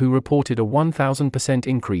scholar who reported a 1,000%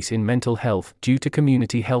 increase in mental health due to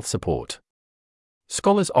community health support.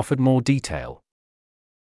 Scholars offered more detail.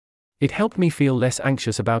 It helped me feel less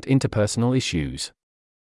anxious about interpersonal issues.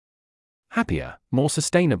 Happier, more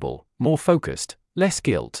sustainable, more focused, less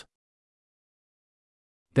guilt.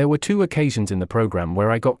 There were 2 occasions in the program where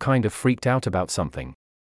I got kind of freaked out about something.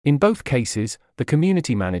 In both cases, the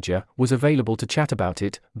community manager was available to chat about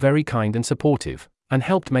it, very kind and supportive, and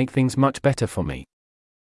helped make things much better for me.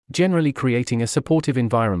 Generally, creating a supportive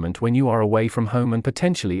environment when you are away from home and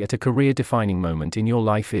potentially at a career-defining moment in your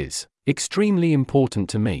life is extremely important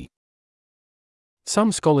to me.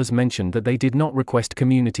 Some scholars mentioned that they did not request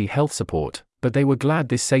community health support, but they were glad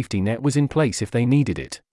this safety net was in place if they needed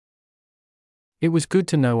it. It was good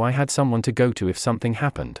to know I had someone to go to if something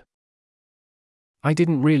happened. I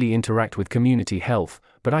didn't really interact with community health,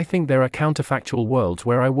 but I think there are counterfactual worlds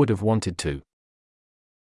where I would have wanted to.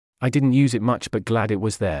 I didn't use it much but glad it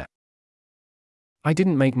was there. I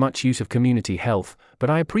didn't make much use of community health,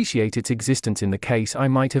 but I appreciate its existence in the case I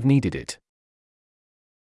might have needed it.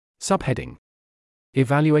 Subheading: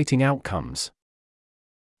 Evaluating outcomes.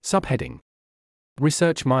 Subheading: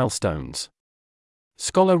 Research milestones.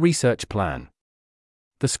 Scholar research plan.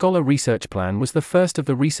 The Scholar Research Plan was the first of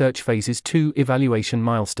the Research Phase's 2 evaluation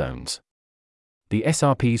milestones. The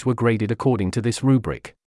SRPs were graded according to this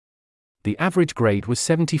rubric. The average grade was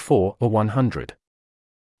 74 or 100.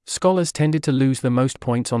 Scholars tended to lose the most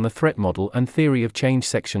points on the threat model and theory of change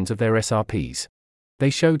sections of their SRPs.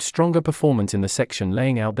 They showed stronger performance in the section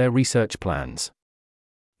laying out their research plans.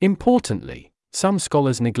 Importantly, some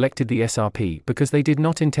scholars neglected the SRP because they did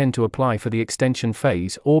not intend to apply for the extension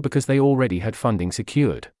phase or because they already had funding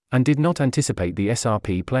secured, and did not anticipate the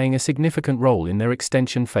SRP playing a significant role in their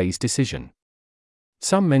extension phase decision.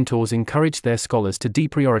 Some mentors encouraged their scholars to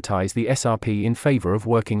deprioritize the SRP in favor of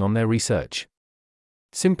working on their research.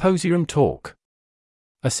 Symposium talk.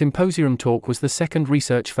 A symposium talk was the second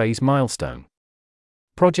research phase milestone.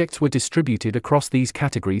 Projects were distributed across these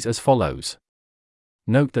categories as follows.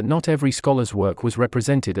 Note that not every scholar's work was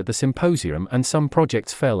represented at the symposium and some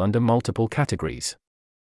projects fell under multiple categories.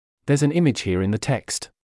 There's an image here in the text.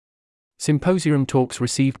 Symposium talks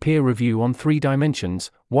received peer review on 3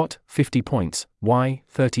 dimensions: what, 50 points, why,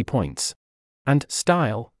 30 points, and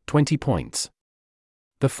style, 20 points.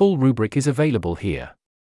 The full rubric is available here.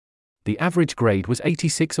 The average grade was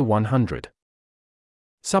 86 or 100.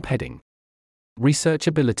 Subheading: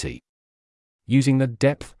 Researchability. Using the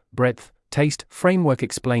depth, breadth, taste framework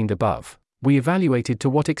explained above, we evaluated to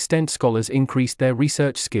what extent scholars increased their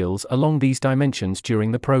research skills along these dimensions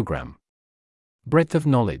during the program. Breadth of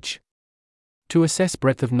knowledge. To assess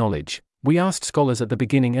breadth of knowledge, we asked scholars at the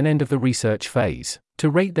beginning and end of the research phase to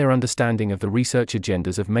rate their understanding of the research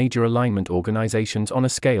agendas of major alignment organizations on a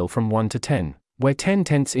scale from 1 to 10, Where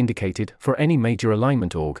 10/10 indicated, for any major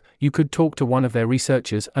alignment org, you could talk to one of their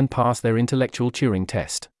researchers and pass their intellectual Turing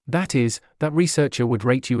test. That is, that researcher would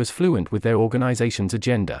rate you as fluent with their organization's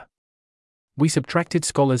agenda. We subtracted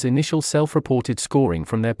scholars' initial self-reported scoring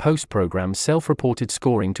from their post-program self-reported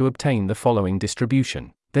scoring to obtain the following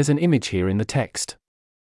distribution. There's an image here in the text.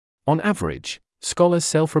 On average, scholars'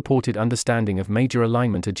 self-reported understanding of major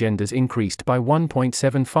alignment agendas increased by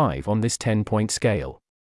 1.75 on this 10-point scale.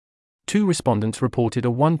 2 respondents reported a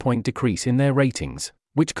 1-point decrease in their ratings,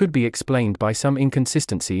 which could be explained by some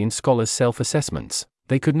inconsistency in scholars' self-assessments.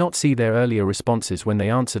 They could not see their earlier responses when they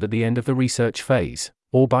answered at the end of the research phase,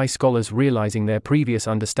 or by scholars realizing their previous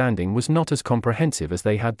understanding was not as comprehensive as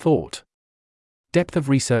they had thought. Depth of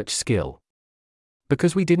research skill.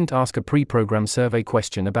 Because we didn't ask a pre-program survey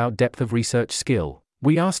question about depth of research skill,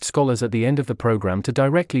 we asked scholars at the end of the program to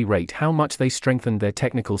directly rate how much they strengthened their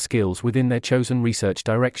technical skills within their chosen research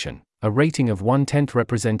direction. A rating of 1/10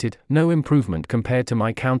 represented no improvement compared to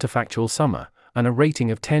my counterfactual summer, and a rating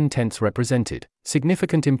of 10/10 represented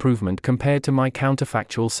significant improvement compared to my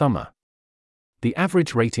counterfactual summer. The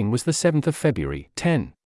average rating was the 7th of February,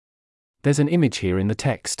 10. There's an image here in the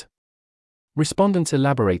text. Respondents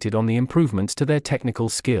elaborated on the improvements to their technical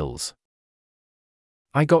skills.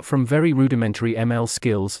 I got from very rudimentary ML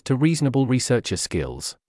skills to reasonable researcher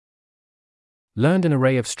skills. Learned an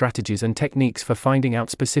array of strategies and techniques for finding out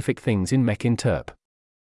specific things in McKennaFitzgerald.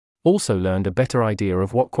 Also learned a better idea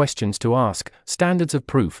of what questions to ask, standards of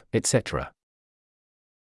proof, etc.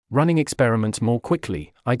 Running experiments more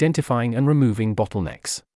quickly, identifying and removing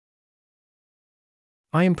bottlenecks.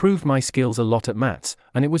 I improved my skills a lot at maths,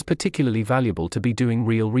 and it was particularly valuable to be doing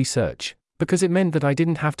real research, because it meant that I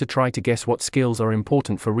didn't have to try to guess what skills are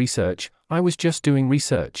important for research. I was just doing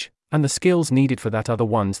research, and the skills needed for that are the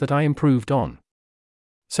ones that I improved on.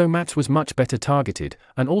 So maths was much better targeted,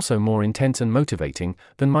 and also more intense and motivating,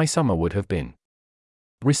 than my summer would have been.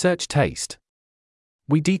 Research taste.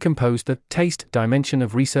 We decomposed the taste dimension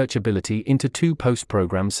of researchability into 2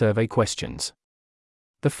 post-program survey questions.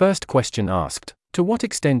 The first question asked, to what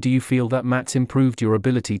extent do you feel that maths improved your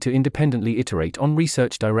ability to independently iterate on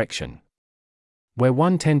research direction? Where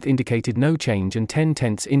 1/10 indicated no change and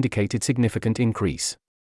 10/10 indicated significant increase.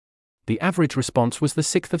 The average response was the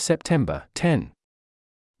 6th of September, 10.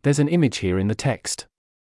 There's an image here in the text.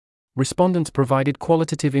 Respondents provided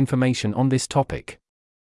qualitative information on this topic.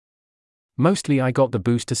 Mostly I got the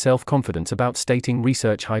boost to self-confidence about stating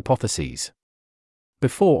research hypotheses.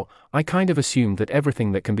 Before, I kind of assumed that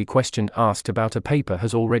everything that can be questioned asked about a paper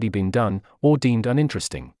has already been done, or deemed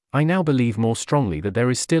uninteresting. I now believe more strongly that there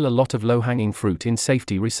is still a lot of low-hanging fruit in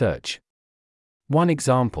safety research. One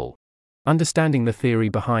example. Understanding the theory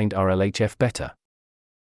behind RLHF better.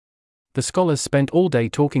 The scholars spent all day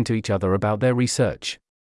talking to each other about their research.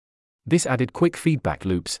 This added quick feedback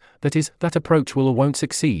loops, that is, that approach will or won't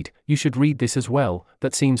succeed, you should read this as well,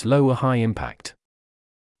 that seems low or high impact.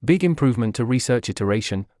 Big improvement to research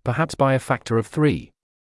iteration, perhaps by a factor of 3.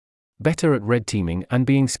 Better at red teaming and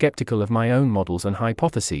being skeptical of my own models and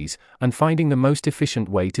hypotheses, and finding the most efficient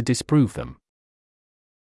way to disprove them.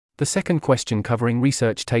 The second question covering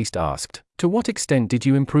research taste asked, to what extent did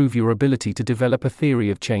you improve your ability to develop a theory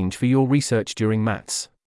of change for your research during maths?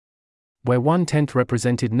 Where 1/10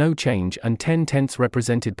 represented no change and 10/10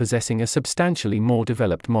 represented possessing a substantially more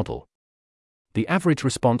developed model. The average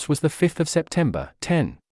response was the 5th of September,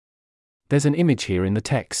 10. There's an image here in the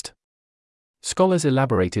text. Scholars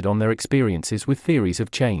elaborated on their experiences with theories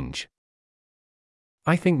of change.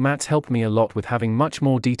 I think maths helped me a lot with having much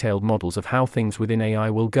more detailed models of how things within AI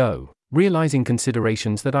will go, realizing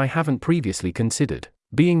considerations that I haven't previously considered,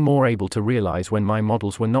 being more able to realize when my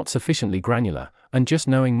models were not sufficiently granular, and just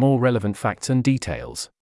knowing more relevant facts and details.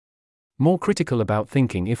 More critical about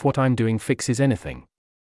thinking if what I'm doing fixes anything.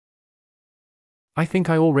 I think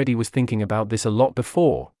I already was thinking about this a lot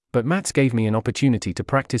before, but maths gave me an opportunity to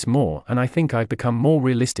practice more, and I think I've become more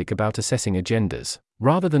realistic about assessing agendas,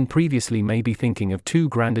 rather than previously maybe thinking of too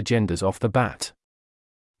grand agendas off the bat.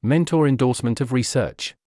 Mentor endorsement of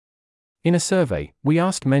research. In a survey, we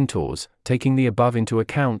asked mentors, taking the above into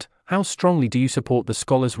account, how strongly do you support the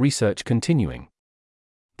scholar's research continuing?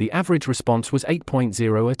 The average response was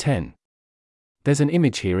 8.0 or 10. There's an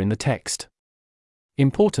image here in the text.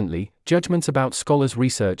 Importantly, judgments about scholars'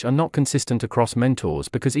 research are not consistent across mentors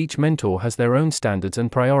because each mentor has their own standards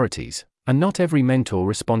and priorities, and not every mentor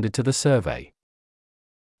responded to the survey.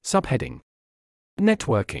 Subheading: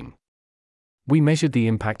 Networking. We measured the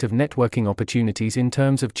impact of networking opportunities in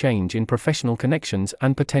terms of change in professional connections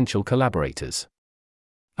and potential collaborators.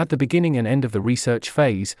 At the beginning and end of the research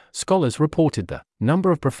phase, scholars reported the number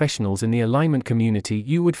of professionals in the alignment community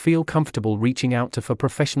you would feel comfortable reaching out to for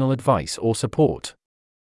professional advice or support.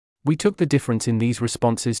 We took the difference in these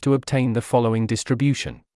responses to obtain the following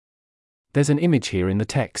distribution. There's an image here in the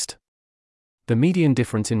text. The median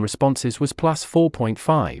difference in responses was plus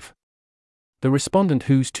 4.5. The respondent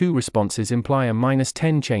whose two responses imply a minus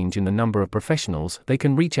 10 change in the number of professionals they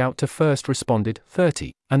can reach out to first responded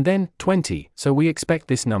 30, and then 20, so we expect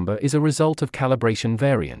this number is a result of calibration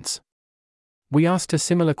variance. We asked a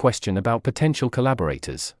similar question about potential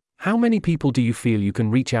collaborators. How many people do you feel you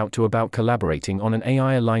can reach out to about collaborating on an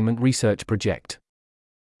AI alignment research project?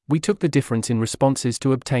 We took the difference in responses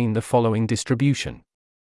to obtain the following distribution.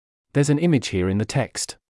 There's an image here in the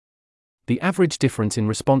text. The average difference in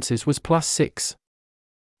responses was plus 6.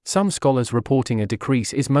 Some scholars reporting a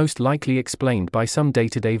decrease is most likely explained by some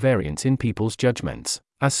day-to-day variance in people's judgments,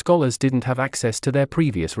 as scholars didn't have access to their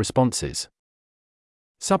previous responses.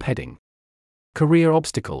 Subheading: Career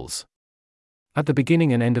obstacles. At the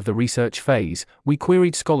beginning and end of the research phase, we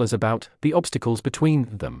queried scholars about the obstacles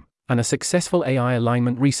between them and a successful AI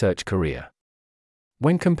alignment research career.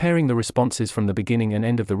 When comparing the responses from the beginning and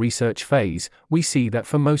end of the research phase, we see that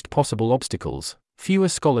for most possible obstacles, fewer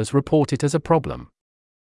scholars report it as a problem.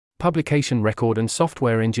 Publication record and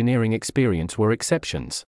software engineering experience were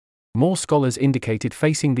exceptions. More scholars indicated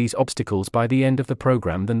facing these obstacles by the end of the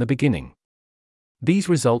program than the beginning. These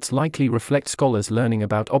results likely reflect scholars learning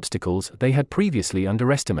about obstacles they had previously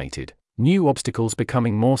underestimated, new obstacles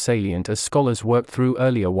becoming more salient as scholars worked through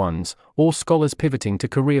earlier ones, or scholars pivoting to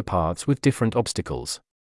career paths with different obstacles.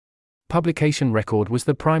 Publication record was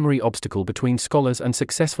the primary obstacle between scholars and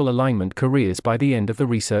successful alignment careers by the end of the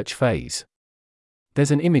research phase.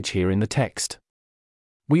 There's an image here in the text.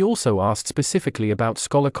 We also asked specifically about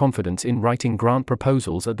scholar confidence in writing grant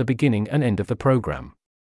proposals at the beginning and end of the program.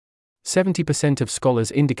 70% of scholars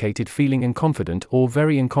indicated feeling inconfident or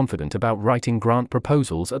very inconfident about writing grant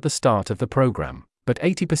proposals at the start of the program, but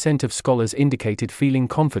 80% of scholars indicated feeling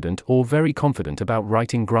confident or very confident about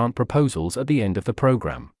writing grant proposals at the end of the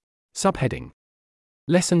program. Subheading: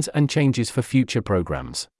 Lessons and changes for future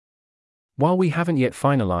programs. While we haven't yet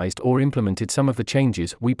finalized or implemented some of the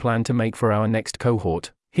changes we plan to make for our next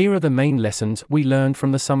cohort, here are the main lessons we learned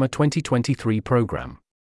from the summer 2023 program.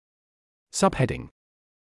 Subheading: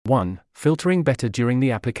 1. Filtering better during the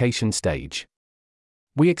application stage.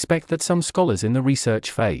 We expect that some scholars in the research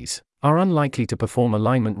phase are unlikely to perform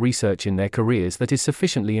alignment research in their careers that is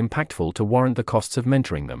sufficiently impactful to warrant the costs of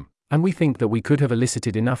mentoring them, and we think that we could have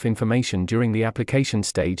elicited enough information during the application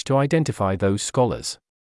stage to identify those scholars.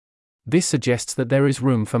 This suggests that there is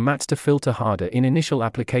room for MATs to filter harder in initial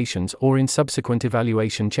applications or in subsequent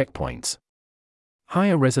evaluation checkpoints.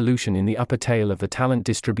 Higher resolution in the upper tail of the talent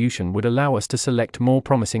distribution would allow us to select more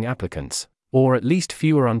promising applicants, or at least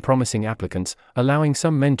fewer unpromising applicants, allowing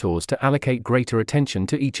some mentors to allocate greater attention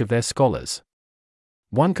to each of their scholars.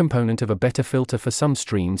 One component of a better filter for some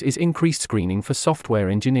streams is increased screening for software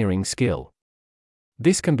engineering skill.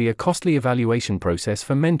 This can be a costly evaluation process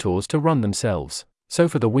for mentors to run themselves, so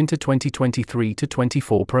for the winter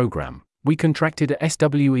 2023-24 program, we contracted a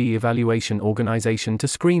SWE evaluation organization to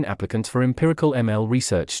screen applicants for empirical ML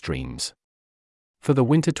research streams. For the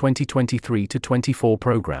winter 2023-24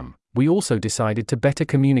 program, we also decided to better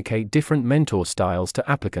communicate different mentor styles to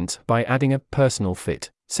applicants by adding a personal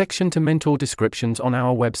fit section to mentor descriptions on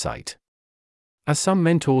our website. As some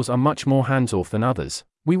mentors are much more hands-off than others,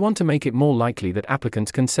 we want to make it more likely that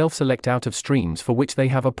applicants can self-select out of streams for which they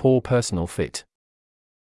have a poor personal fit.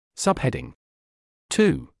 Subheading: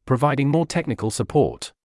 2. Providing more technical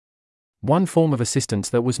support. One form of assistance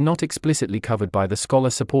that was not explicitly covered by the scholar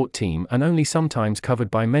support team and only sometimes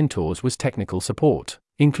covered by mentors was technical support,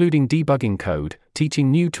 including debugging code,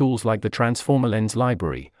 teaching new tools like the Transformer Lens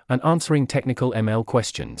library, and answering technical ML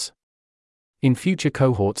questions. In future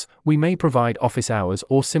cohorts, we may provide office hours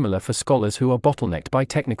or similar for scholars who are bottlenecked by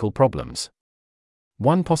technical problems.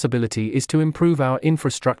 One possibility is to improve our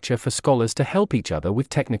infrastructure for scholars to help each other with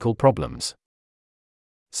technical problems.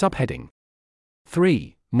 Subheading: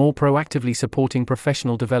 3. More proactively supporting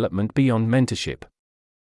professional development beyond mentorship.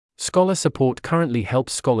 Scholar support currently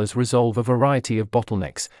helps scholars resolve a variety of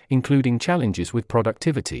bottlenecks, including challenges with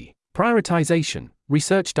productivity, prioritization,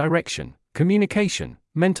 research direction, communication,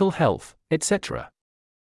 mental health, etc.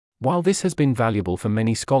 While this has been valuable for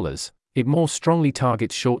many scholars, it more strongly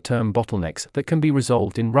targets short-term bottlenecks that can be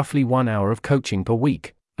resolved in roughly 1 hour of coaching per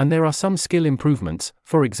week, and there are some skill improvements,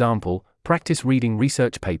 for example, practice reading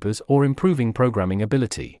research papers or improving programming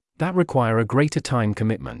ability, that require a greater time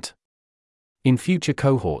commitment. In future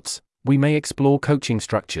cohorts, we may explore coaching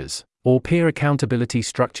structures, or peer accountability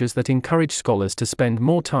structures that encourage scholars to spend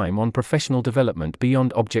more time on professional development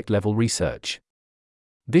beyond object-level research.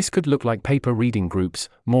 This could look like paper reading groups,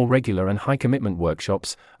 more regular and high-commitment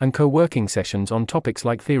workshops, and co-working sessions on topics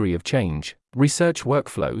like theory of change, research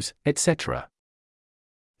workflows, etc.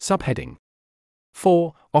 Subheading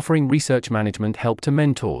 4. Offering research management help to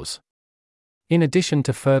mentors. In addition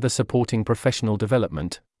to further supporting professional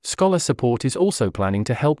development, Scholar Support is also planning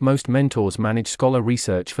to help most mentors manage scholar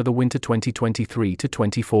research for the winter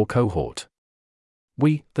 2023-24 cohort.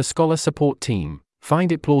 We, the Scholar Support team,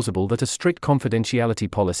 find it plausible that a strict confidentiality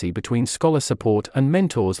policy between Scholar Support and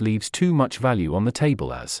mentors leaves too much value on the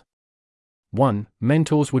table as 1.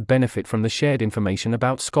 Mentors would benefit from the shared information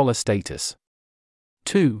about scholar status.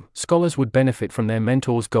 2. Scholars would benefit from their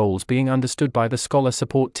mentors' goals being understood by the Scholar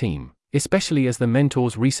Support team, especially as the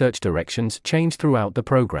mentors' research directions change throughout the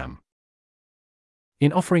program.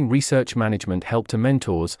 In offering research management help to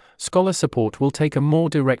mentors, Scholar Support will take a more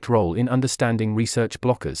direct role in understanding research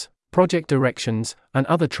blockers, project directions, and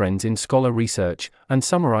other trends in scholar research, and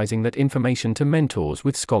summarizing that information to mentors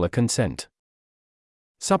with scholar consent.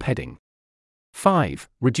 Subheading 5.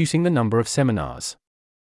 Reducing the number of seminars.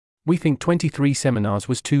 We think 23 seminars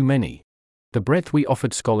was too many. The breadth we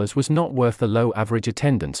offered scholars was not worth the low average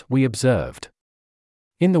attendance we observed.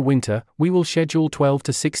 In the winter, we will schedule 12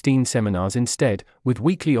 to 16 seminars instead, with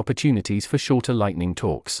weekly opportunities for shorter lightning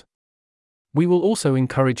talks. We will also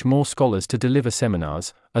encourage more scholars to deliver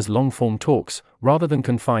seminars, as long-form talks, rather than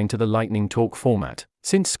confined to the lightning talk format,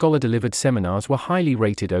 since scholar-delivered seminars were highly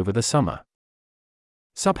rated over the summer.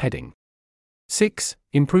 Subheading 6.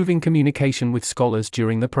 Improving communication with scholars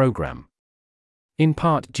during the program. In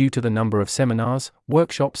part due to the number of seminars,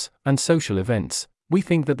 workshops, and social events, we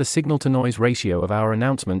think that the signal-to-noise ratio of our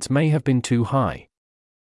announcements may have been too high.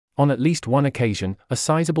 On at least one occasion, a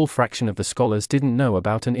sizable fraction of the scholars didn't know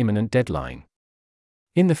about an imminent deadline.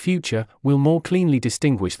 In the future, we'll more cleanly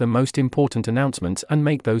distinguish the most important announcements and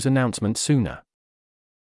make those announcements sooner.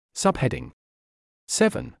 Subheading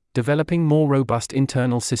 7. Developing more robust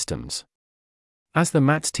internal systems. As the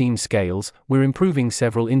MATS team scales, we're improving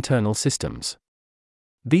several internal systems.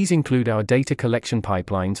 These include our data collection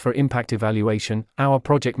pipelines for impact evaluation, our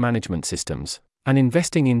project management systems, and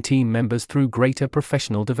investing in team members through greater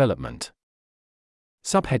professional development.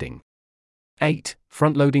 Subheading 8.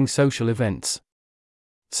 Frontloading social events.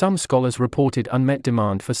 Some scholars reported unmet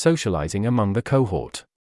demand for socializing among the cohort.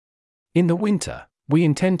 In the winter, we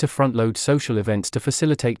intend to frontload social events to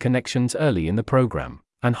facilitate connections early in the program,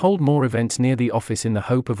 and hold more events near the office in the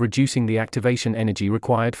hope of reducing the activation energy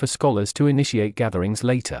required for scholars to initiate gatherings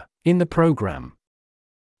later in the program.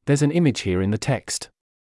 There's an image here in the text.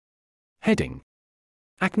 Heading: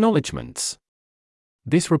 Acknowledgements.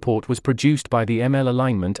 This report was produced by the ML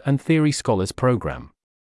Alignment and Theory Scholars Program.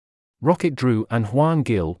 Rocket Drew and Juan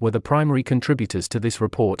were the primary contributors to this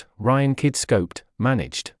report. Ryan Kidd scoped,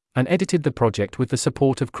 managed, and edited the project with the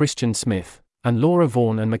support of Christian Smith, and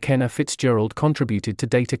LauraVaughan and McKennaFitzgerald contributed to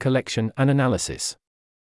data collection and analysis.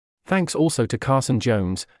 Thanks also to Carson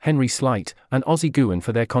Jones, Henry Slight, and Ozzie Guin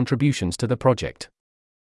for their contributions to the project.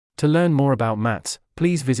 To learn more about MATS,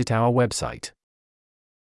 please visit our website.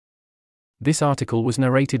 This article was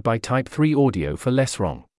narrated by Type 3 Audio for Less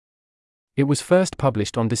Wrong. It was first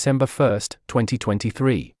published on December 1,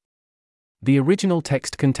 2023. The original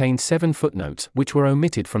text contained 7 footnotes which were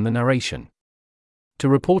omitted from the narration. To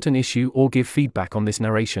report an issue or give feedback on this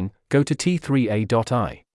narration, go to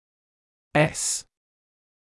t3a.is.